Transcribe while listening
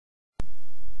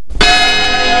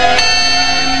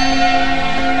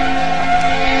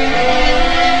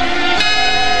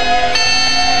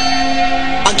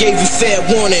gave you fair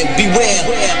warning, beware.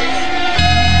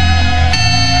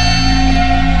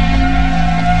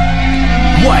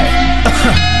 What?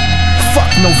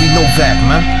 Fuck Novi Novak,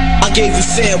 man. I gave you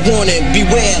fair warning,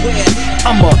 beware.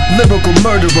 I'm a lyrical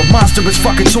murderer, monsterous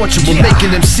fucking torturer,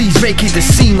 making MCs vacate the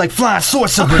scene like flying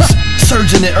sorcerers.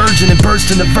 Surging and urging and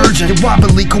bursting the virgin. Your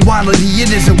wobbly quality,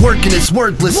 it isn't working, it's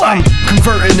worthless. I'm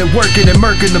converting and working and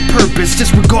murking the purpose,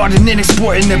 disregarding and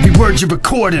exporting every word you're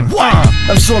recording.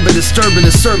 Absorbing, disturbing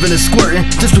and serving and squirting,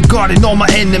 disregarding all my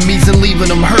enemies and leaving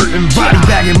them hurting. Body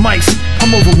bagging mics,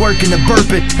 I'm overworking and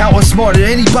burping, outsmarting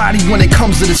anybody when it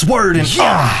comes to this wording.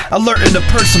 Alerting the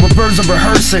person with verbs I'm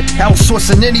rehearsing,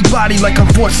 outsourcing anybody like I'm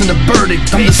forcing a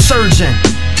verdict. I'm the surgeon,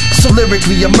 so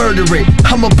lyrically I murder it.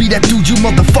 I'ma be that dude you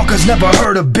motherfuckers never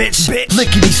heard of, bitch.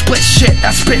 Lickety split shit,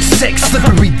 I spit sick,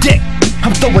 slippery dick.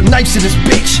 I'm throwing knives in this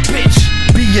bitch.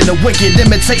 Being a wicked,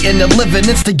 imitating the living,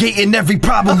 instigating every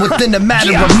problem within a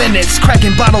matter of minutes.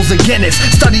 Cracking bottles of Guinness,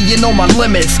 studying all my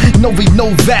limits. Novi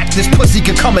Novak, this pussy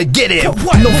could come and get it.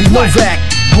 Novi Novak.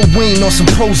 Oh, we ain't on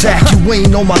some Prozac, you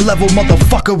ain't on my level,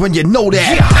 motherfucker, and you know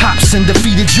that. Hops and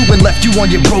defeated you and left you on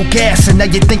your broke ass, and now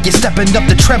you think you're stepping up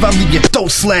to Trev, I'll leave your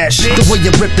throat slashed. The way you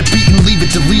rip the beat and leave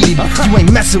it deleted, you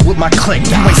ain't messing with my clique,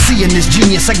 you ain't seeing this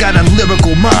genius, I got a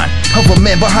lyrical mind of a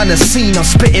man behind the scene, I'm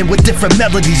spitting with different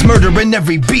melodies, murdering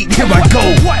every beat, here I go.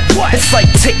 It's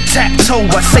like tic-tac-toe,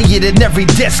 I say it in every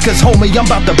disc, cause homie, I'm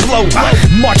about to blow.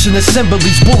 Marching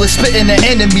assemblies, bullets spitting at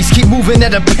enemies, keep moving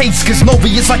at a pace, cause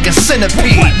Novi is like a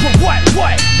centipede.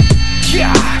 What?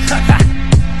 Yeah.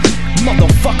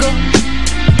 Motherfucker.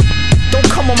 Don't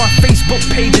come on my Facebook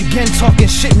page again talking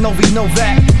shit, Novi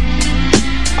Novak.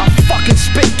 I fucking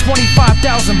spit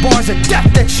 25,000 bars of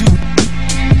death at you,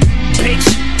 bitch.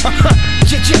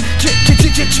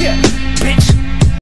 Bitch.